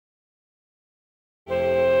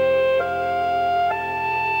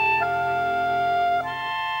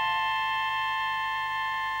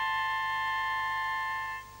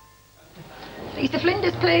Mr.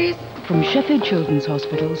 Flinders, please. From Sheffield Children's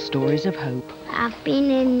Hospital, stories of hope. I've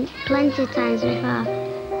been in plenty of times before,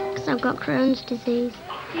 because I've got Crohn's disease.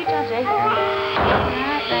 You Daddy?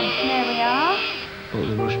 Right then, here we are. But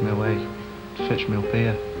they rushed me away to fetch me up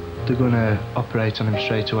here. They're going to operate on him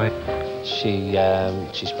straight away.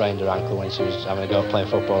 She sprained her ankle when she was having a go at playing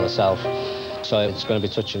football herself. So it's going to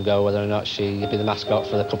be touch and go whether or not she'll be the mascot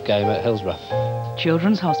for the cup game at Hillsborough.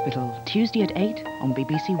 Children's Hospital, Tuesday at 8 on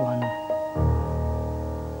bbc1.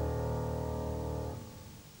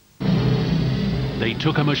 They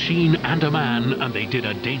took a machine and a man, and they did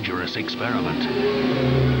a dangerous experiment.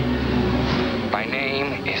 My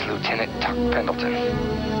name is Lieutenant Tuck Pendleton.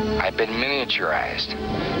 I've been miniaturized.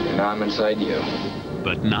 And now I'm inside you.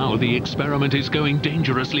 But now the experiment is going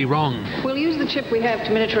dangerously wrong. We'll use the chip we have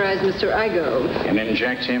to miniaturize Mr. Igo. And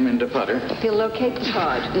inject him into putter. He'll locate the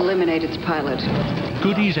pod, eliminate its pilot.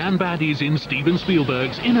 Goodies and baddies in Steven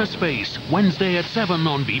Spielberg's Inner Space, Wednesday at 7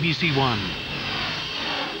 on BBC1.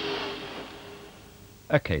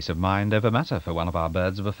 A case of mind over matter for one of our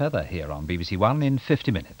birds of a feather here on BBC1 in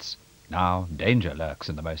 50 minutes. Now, danger lurks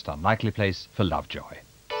in the most unlikely place for Lovejoy.